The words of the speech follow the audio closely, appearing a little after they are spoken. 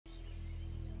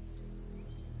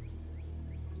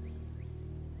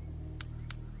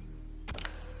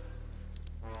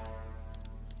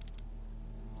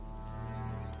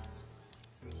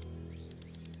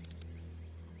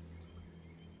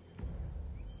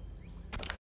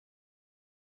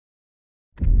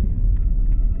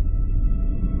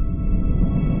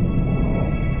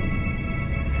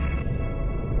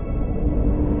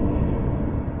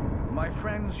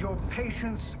seems your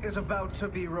patience is about to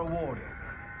be rewarded.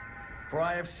 For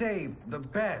I have saved the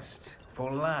best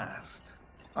for last.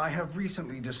 I have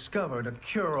recently discovered a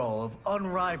cure-all of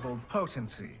unrivaled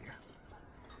potency.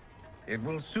 It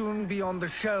will soon be on the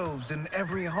shelves in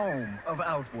every home of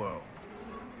Outworld.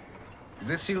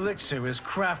 This elixir is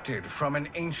crafted from an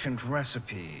ancient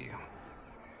recipe.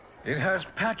 It has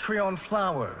Patreon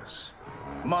flowers,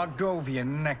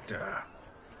 Margovian nectar,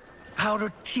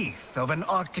 powdered teeth of an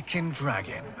Arctican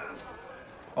dragon.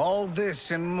 All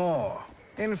this and more,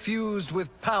 infused with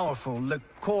powerful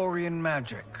Lycorian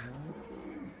magic.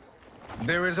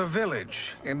 There is a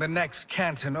village in the next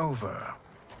canton over,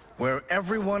 where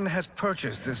everyone has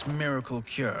purchased this miracle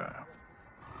cure.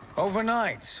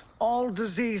 Overnight, all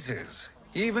diseases,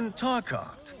 even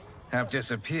Tarkat, have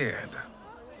disappeared.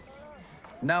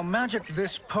 Now, magic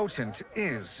this potent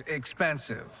is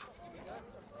expensive.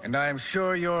 And I am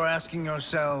sure you're asking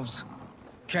yourselves,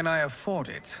 can I afford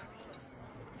it?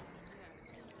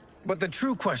 But the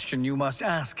true question you must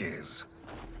ask is,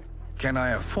 can I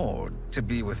afford to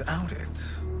be without it?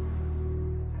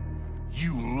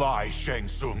 You lie, Shang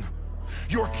Tsung.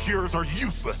 Your cures are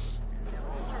useless.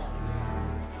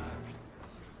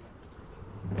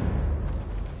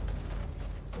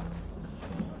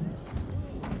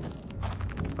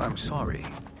 I'm sorry.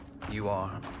 You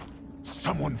are?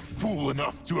 Someone fool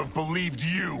enough to have believed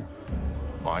you.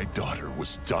 My daughter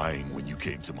was dying when you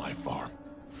came to my farm.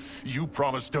 You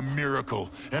promised a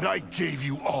miracle, and I gave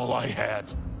you all I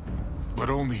had. But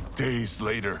only days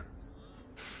later,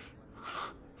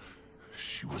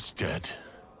 she was dead.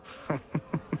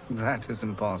 That is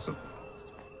impossible.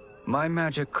 My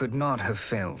magic could not have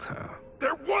failed her.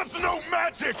 There was no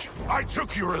magic! I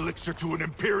took your elixir to an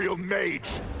Imperial mage,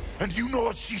 and you know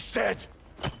what she said?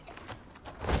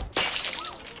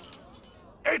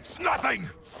 It's nothing!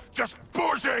 Just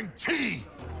Bourgeois tea!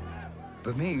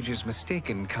 The mage is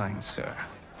mistaken, kind sir.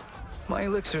 My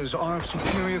elixirs are of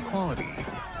superior quality.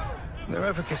 Their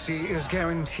efficacy is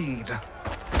guaranteed.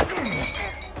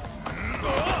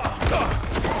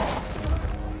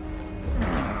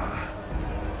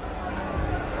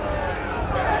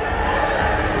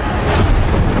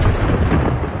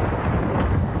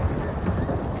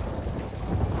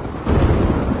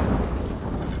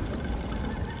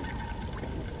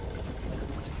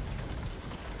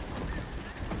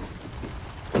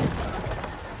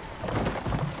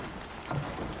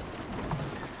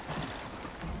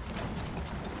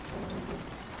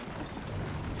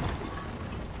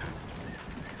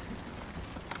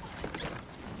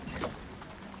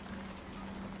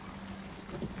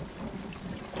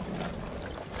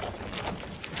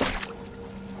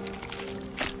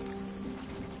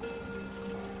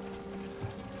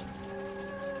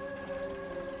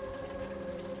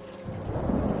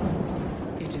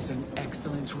 It is an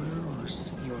excellent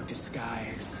ruse, your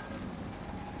disguise.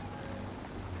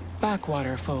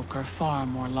 Backwater folk are far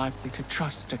more likely to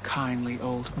trust a kindly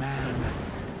old man.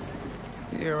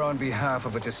 Here on behalf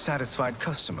of a dissatisfied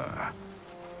customer.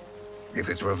 If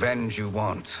it's revenge you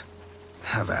want,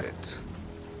 have at it.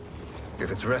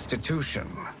 If it's restitution,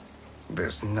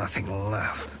 there's nothing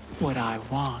left. What I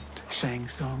want, Shang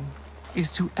Tsung,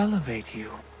 is to elevate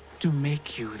you, to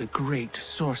make you the great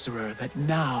sorcerer that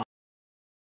now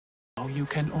you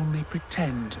can only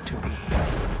pretend to be.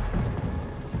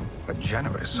 A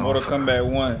generous Mortal offer. Kombat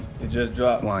 1, it just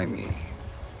dropped. Why me?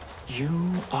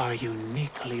 You are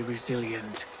uniquely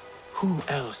resilient. Who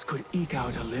else could eke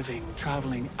out a living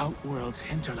traveling Outworld's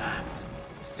hinterlands,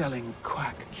 selling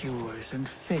quack cures and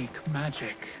fake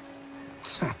magic?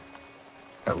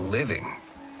 A living?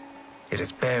 It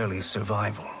is barely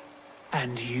survival.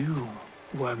 And you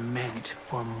were meant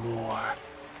for more.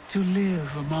 To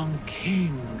live among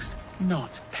kings,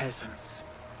 not peasants.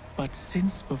 But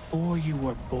since before you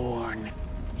were born,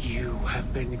 you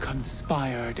have been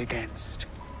conspired against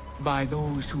by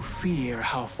those who fear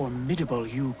how formidable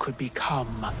you could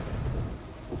become.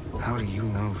 How do you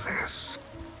know this?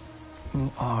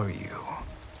 Who are you?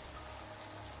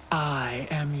 I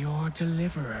am your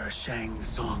deliverer, Shang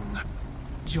Tsung.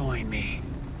 Join me,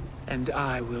 and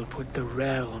I will put the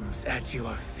realms at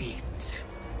your feet.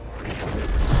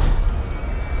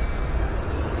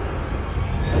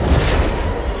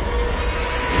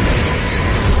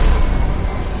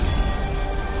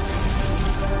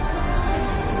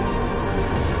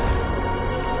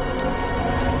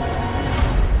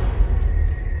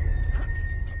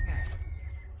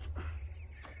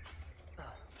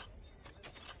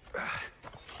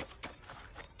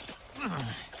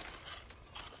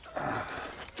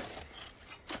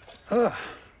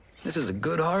 This is a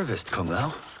good harvest,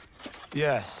 Kombat.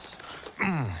 Yes.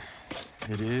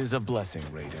 It is a blessing,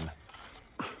 Raiden.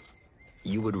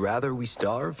 You would rather we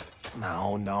starve?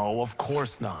 No, of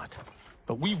course not.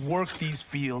 But we've worked these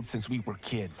fields since we were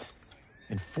kids.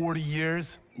 In 40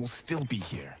 years, we'll still be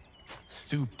here.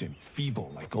 Stooped and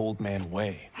feeble like Old Man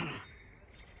Way.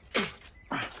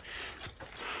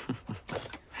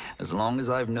 As long as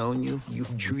I've known you,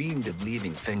 you've dreamed of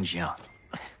leaving things young.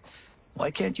 Why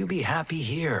can't you be happy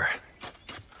here?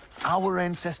 Our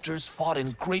ancestors fought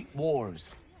in great wars.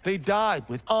 They died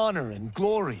with honor and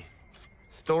glory.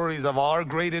 Stories of our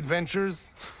great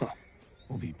adventures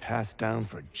will be passed down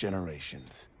for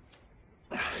generations.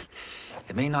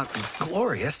 It may not be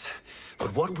glorious,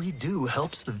 but what we do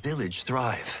helps the village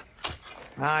thrive.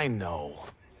 I know.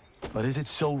 But is it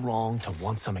so wrong to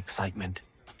want some excitement?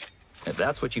 If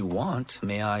that's what you want,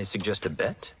 may I suggest a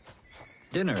bet?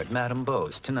 Dinner at Madame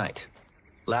Beau's tonight.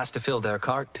 Last to fill their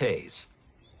cart pays.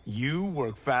 You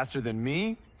work faster than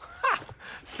me? Ha!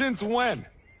 Since when?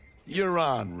 You're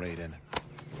on, Raiden.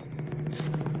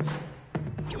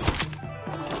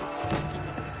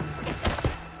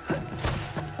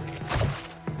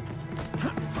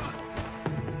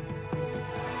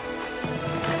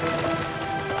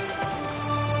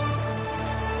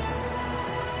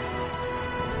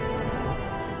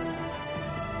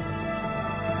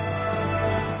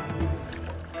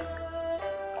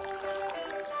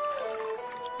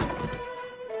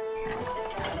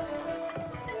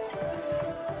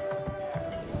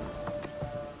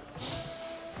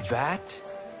 That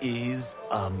is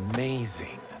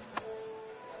amazing.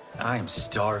 I am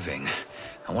starving.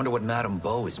 I wonder what Madame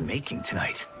Beau is making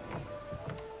tonight.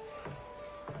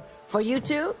 For you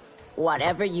two,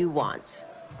 whatever you want.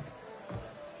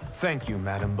 Thank you,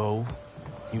 Madame Beau.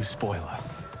 You spoil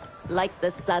us. Like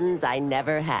the sons I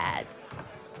never had.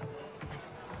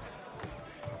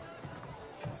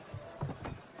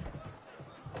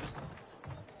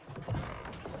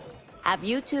 Have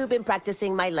you two been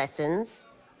practicing my lessons?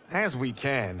 As we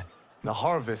can. The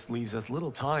harvest leaves us little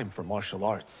time for martial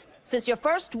arts. Since your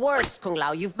first words, Kung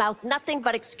Lao, you've mouthed nothing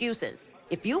but excuses.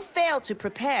 If you fail to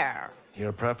prepare...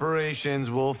 Your preparations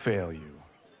will fail you.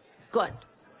 Good.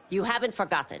 You haven't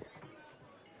forgotten.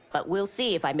 But we'll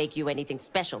see if I make you anything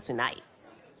special tonight.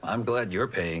 I'm glad you're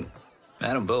paying.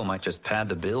 Madame Beau might just pad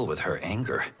the bill with her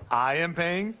anger. I am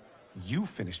paying? You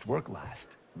finished work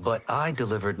last. But I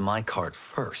delivered my cart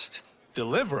first.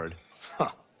 Delivered?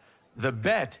 Huh. The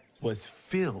bet was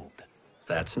filled.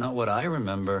 That's not what I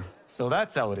remember. So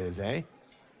that's how it is, eh?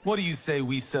 What do you say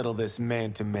we settle this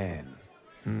man to man?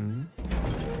 Hmm?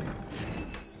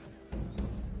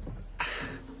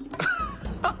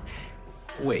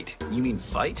 Wait, you mean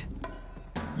fight?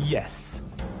 Yes.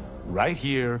 Right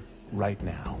here, right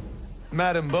now.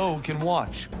 Madame Beau can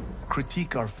watch,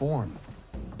 critique our form.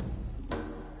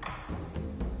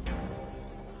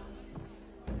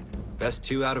 Best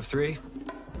 2 out of 3?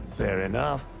 Fair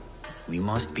enough. We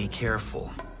must be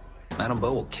careful. Madame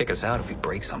Beau will kick us out if we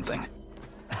break something.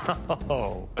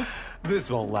 Oh, this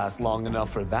won't last long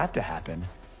enough for that to happen.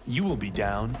 You will be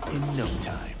down in no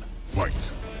time.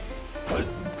 Fight!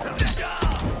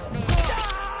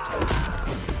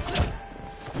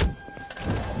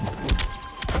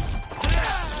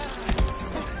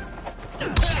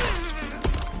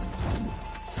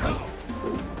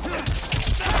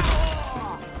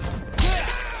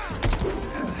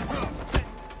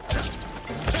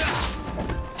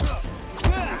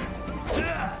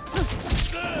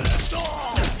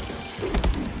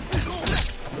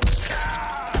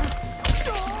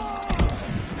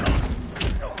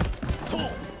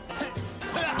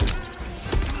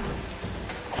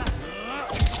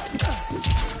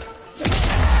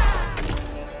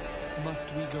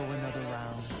 Must we go another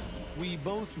round? We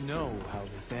both know how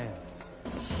this ends.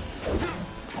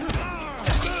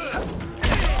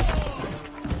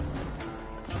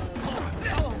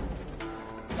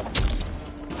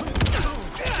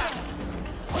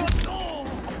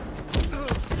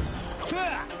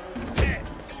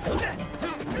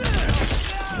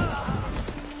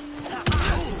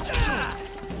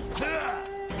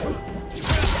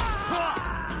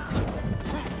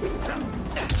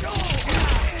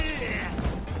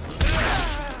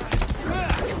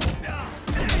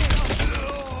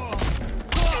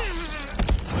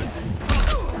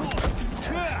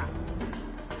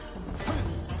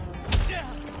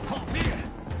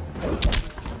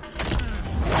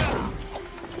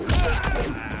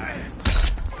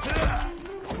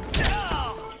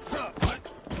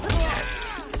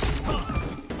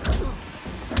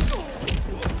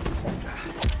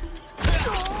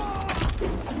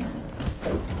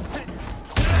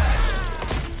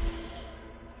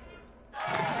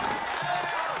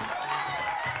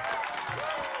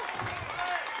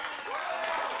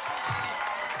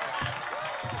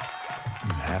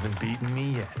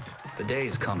 seen me yet. The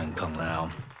day's coming, Kung Lao.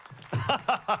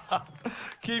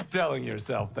 Keep telling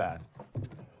yourself that.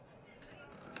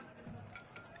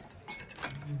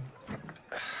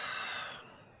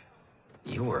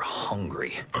 You were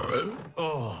hungry.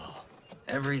 Oh.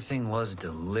 Everything was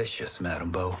delicious,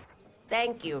 Madame Bo.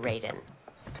 Thank you, Raiden.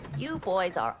 You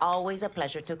boys are always a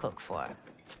pleasure to cook for.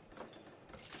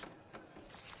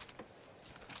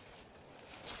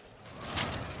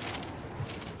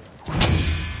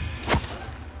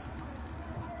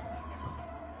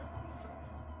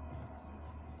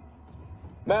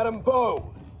 Madame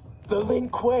Bo, the Lin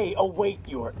Kuei await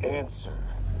your answer.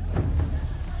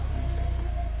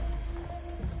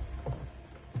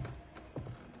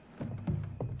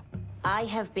 I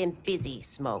have been busy,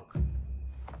 Smoke.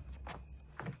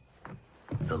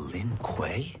 The Lin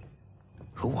Kuei?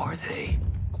 Who are they?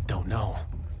 Don't know,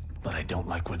 but I don't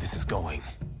like where this is going.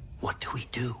 What do we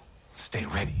do? Stay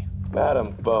ready.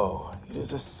 Madame Bo, it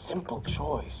is a simple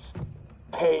choice.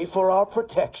 Pay for our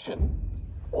protection,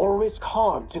 or risk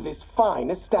harm to this fine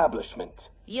establishment.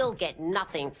 You'll get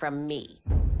nothing from me.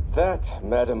 That,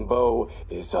 Madame Bo,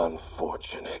 is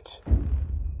unfortunate.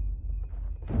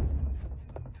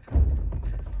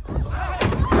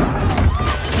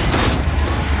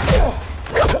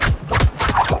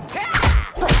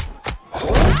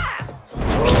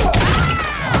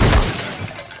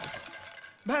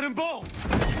 Madame Bo!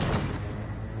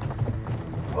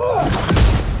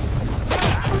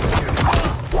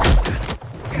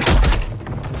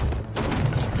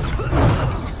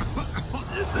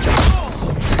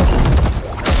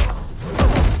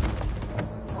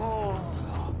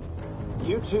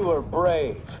 You two are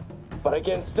brave, but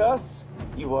against us,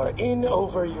 you are in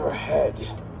over your head.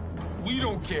 We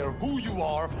don't care who you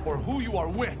are or who you are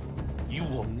with. You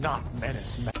will not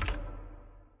menace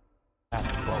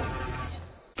Madame Bo.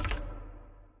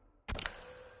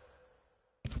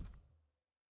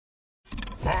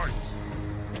 Fight!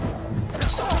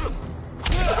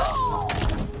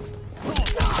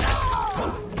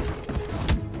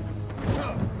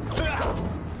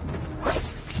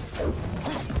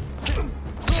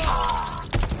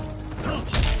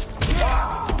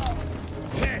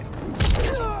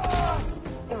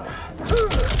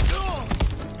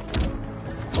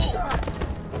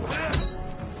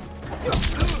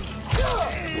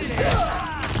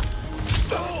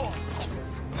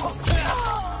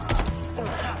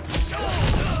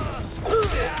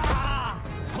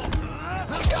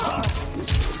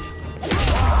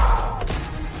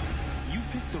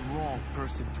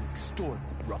 Person to extort,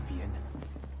 ruffian.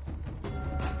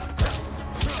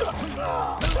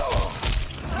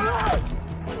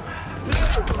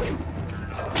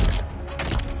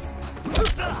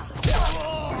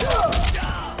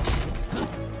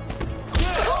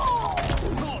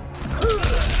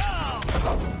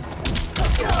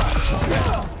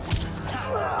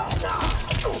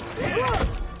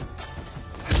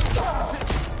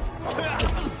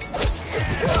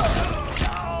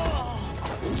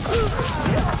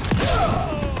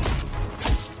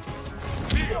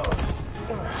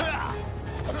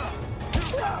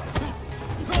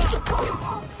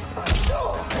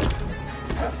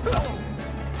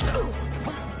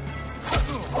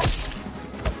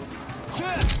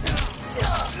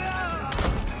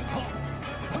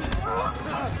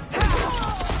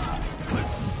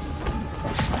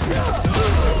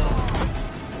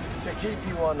 To keep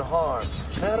you unharmed,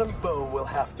 Madame Bo will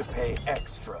have to pay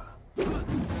extra.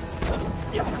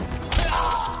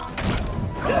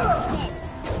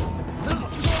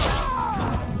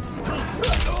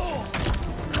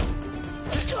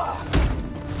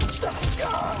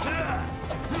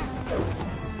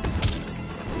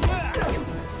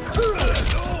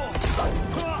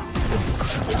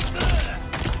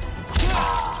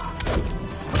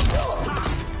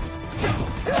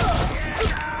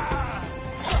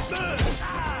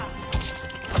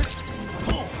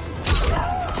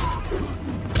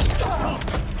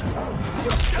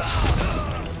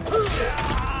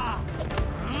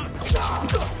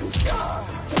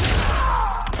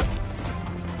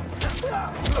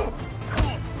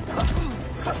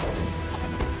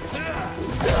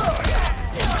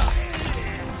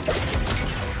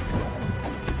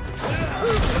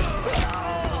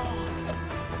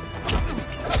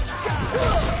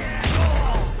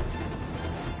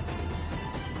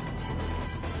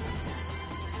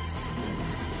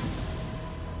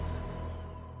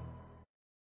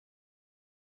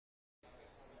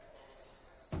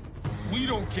 We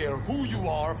don't care who you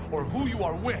are or who you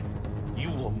are with. You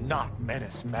will not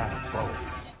menace Madame Bo.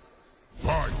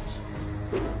 Fight!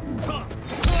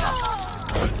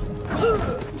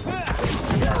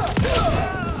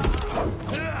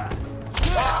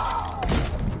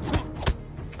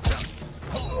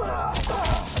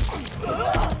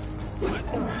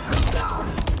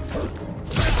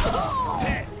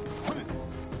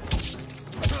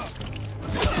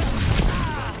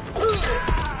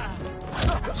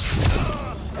 You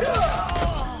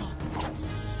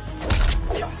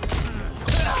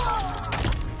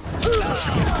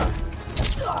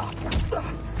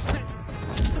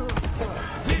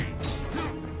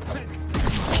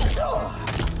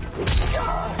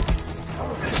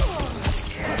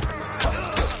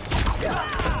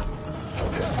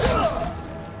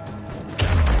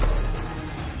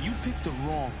picked the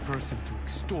wrong person to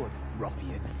extort,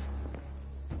 ruffian.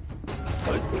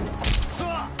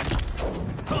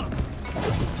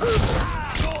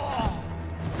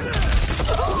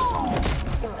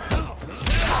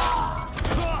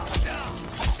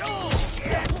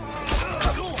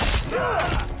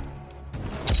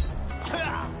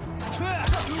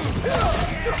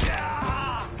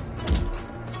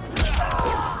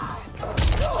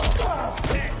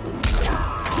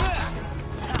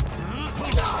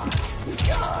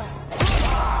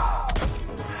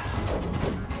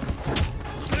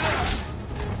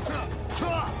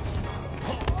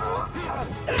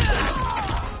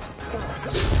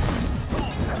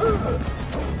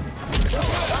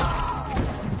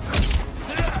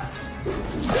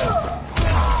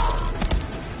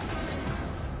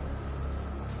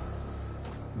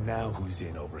 Now who's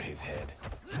in over his head?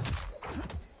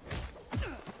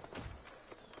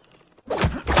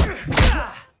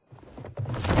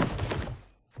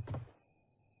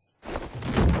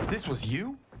 This was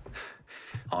you?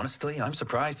 Honestly, I'm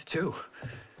surprised too.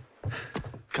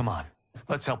 Come on,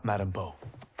 let's help Madame Beau.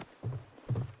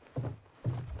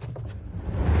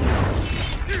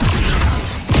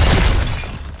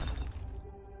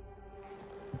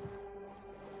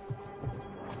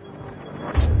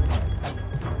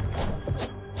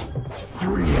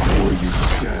 Free where you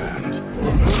stand.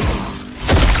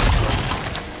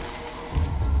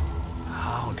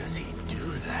 How does he do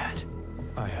that?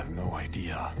 I have no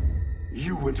idea.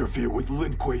 You interfere with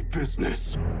Lin Kuei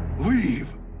business.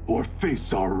 Leave, or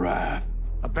face our wrath.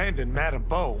 Abandon Madame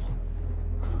Beau?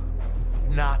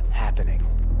 Not happening.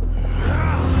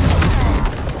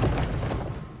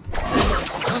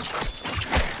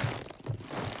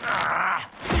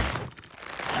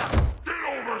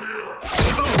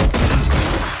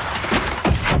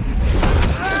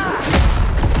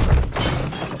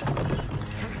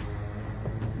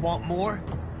 Want more?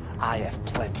 I have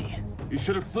plenty. You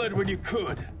should have fled when you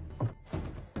could.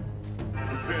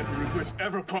 Prepare to regret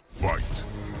ever Fight.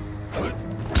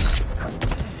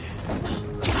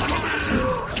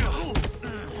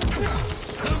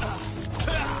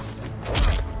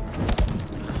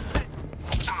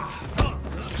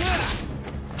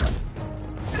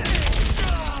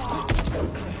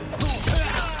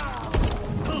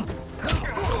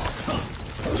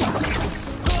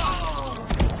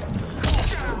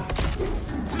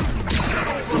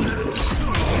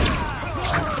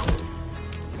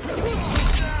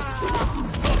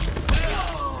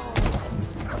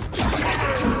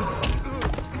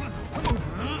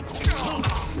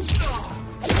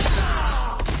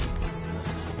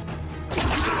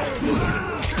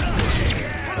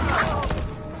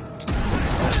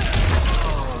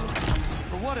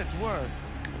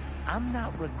 I'm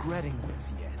not regretting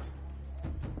this yet.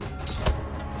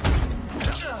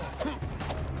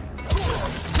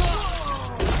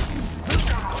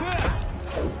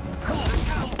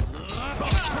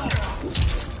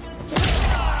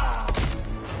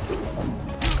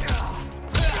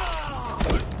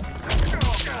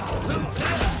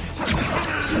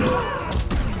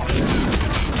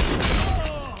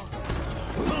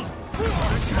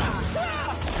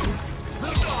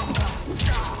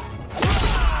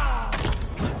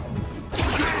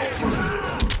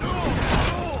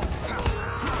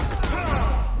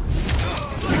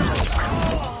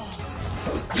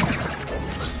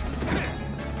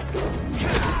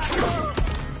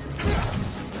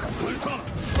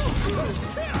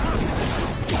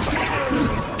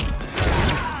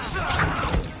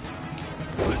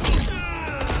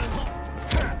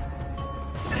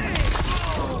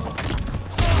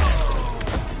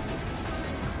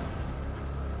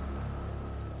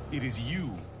 It is you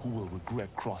who will regret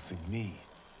crossing me.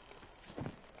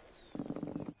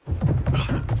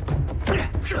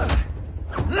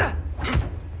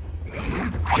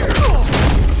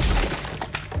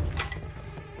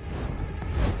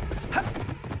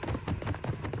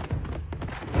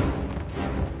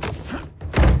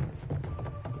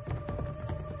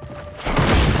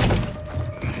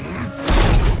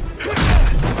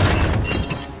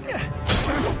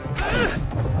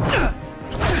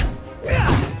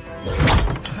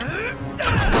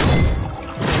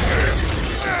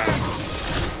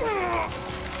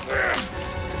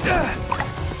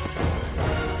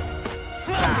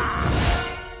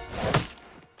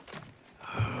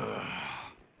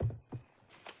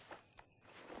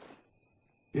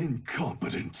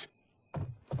 Incompetent.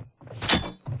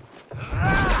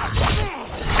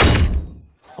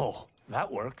 Oh,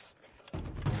 that works.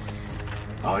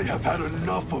 I have had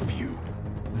enough of you.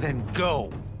 Then go,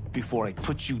 before I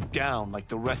put you down like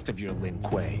the rest of your Lin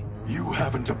Kuei. You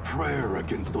haven't a prayer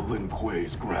against the Lin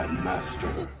Kuei's Grand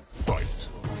Master. Fight.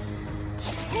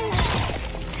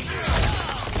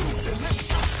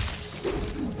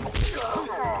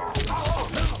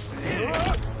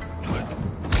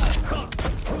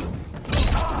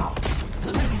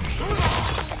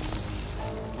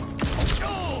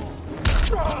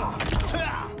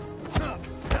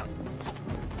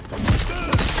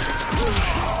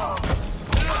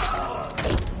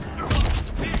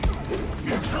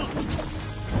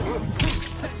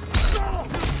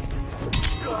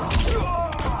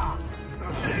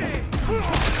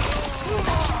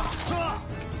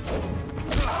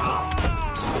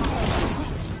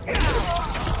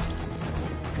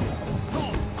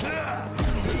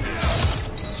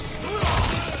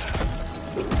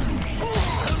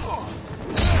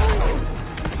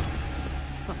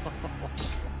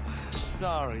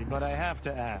 Sorry, but I have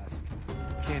to ask.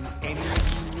 Can any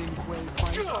of you Lin Kuei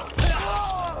fight?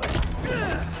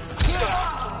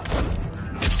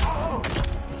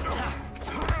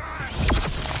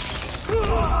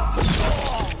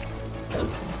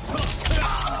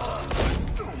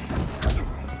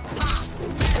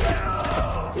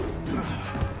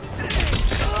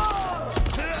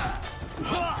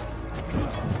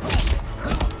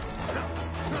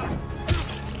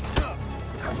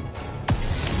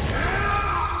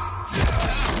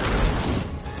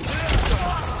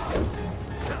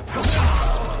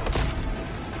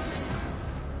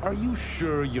 Are you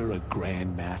sure you're a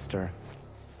Grandmaster?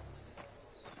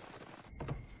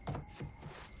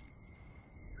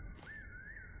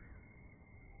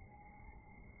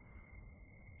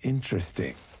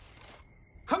 Interesting.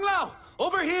 Kung Lao!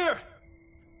 Over here!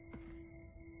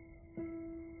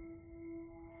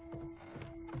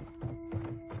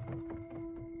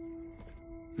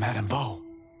 Madame Bo.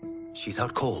 She's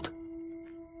out cold.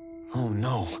 Oh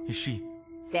no, is she...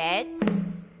 Dead?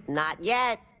 Not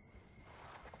yet.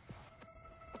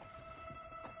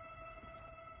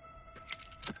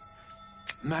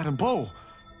 Madame Bo,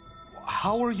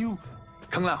 how are you...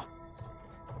 Kung Lao.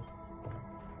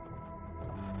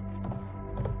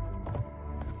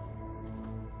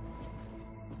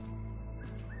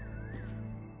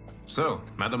 So,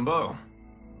 Madame Bo,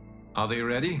 are they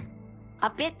ready? A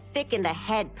bit thick in the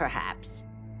head, perhaps.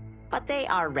 But they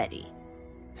are ready.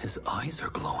 His eyes are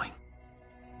glowing.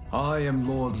 I am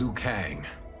Lord Liu Kang,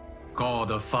 God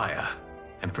of Fire,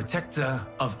 and Protector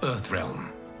of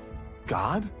Earthrealm.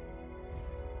 God?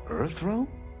 Earthrealm?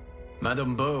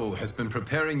 Madame Bo has been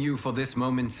preparing you for this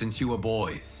moment since you were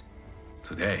boys.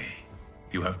 Today,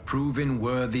 you have proven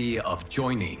worthy of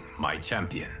joining my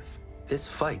champions. This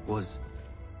fight was...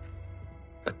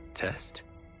 a test?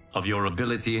 Of your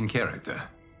ability and character,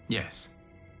 yes.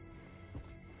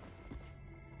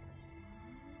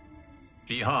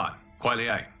 Yi Han, Kuai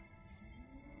Liang.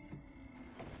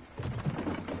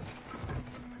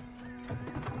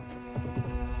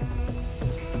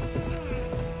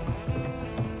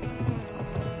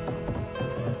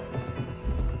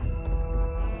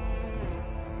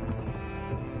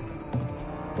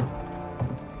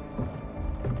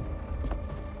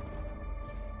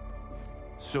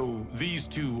 So these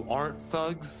two aren't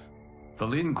thugs? The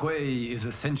Lin Kuei is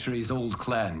a centuries-old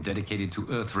clan dedicated to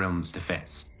Earthrealm's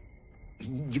defense.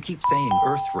 You keep saying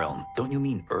Earthrealm. Don't you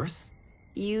mean Earth?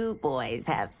 You boys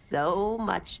have so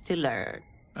much to learn.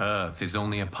 Earth is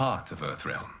only a part of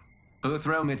Earthrealm.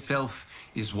 Earthrealm itself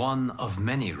is one of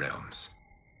many realms.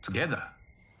 Together,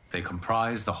 they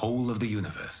comprise the whole of the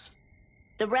universe.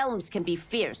 The realms can be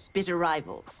fierce, bitter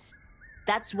rivals.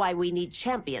 That's why we need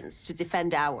champions to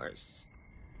defend ours.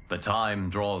 The time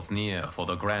draws near for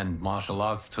the grand martial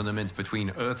arts tournament between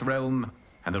Earthrealm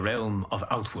and the realm of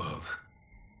Outworld.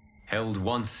 Held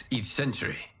once each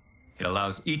century, it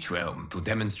allows each realm to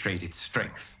demonstrate its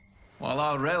strength. While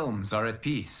our realms are at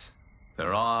peace,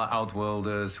 there are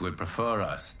Outworlders who would prefer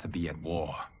us to be at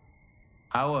war.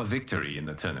 Our victory in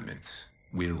the tournament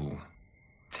will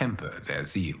temper their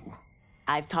zeal.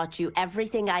 I've taught you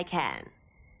everything I can.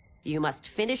 You must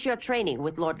finish your training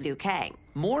with Lord Liu Kang.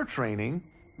 More training?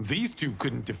 These two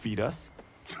couldn't defeat us.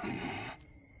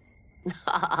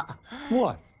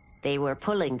 What? They were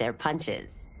pulling their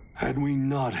punches. Had we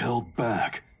not held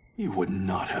back, you would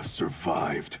not have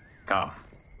survived. Come.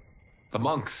 The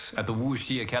monks at the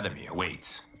Wuxi Academy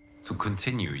await to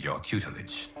continue your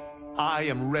tutelage. I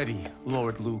am ready,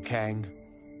 Lord Liu Kang.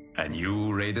 And you,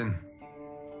 Raiden?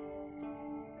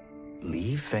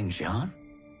 Li Fengjian?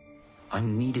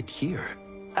 I'm needed here.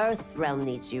 Earthrealm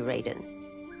needs you, Raiden.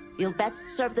 You'll best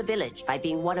serve the village by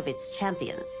being one of its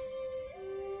champions.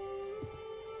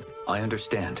 I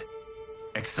understand.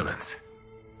 Excellent.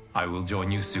 I will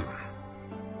join you soon.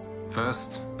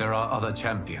 First, there are other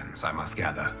champions I must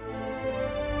gather.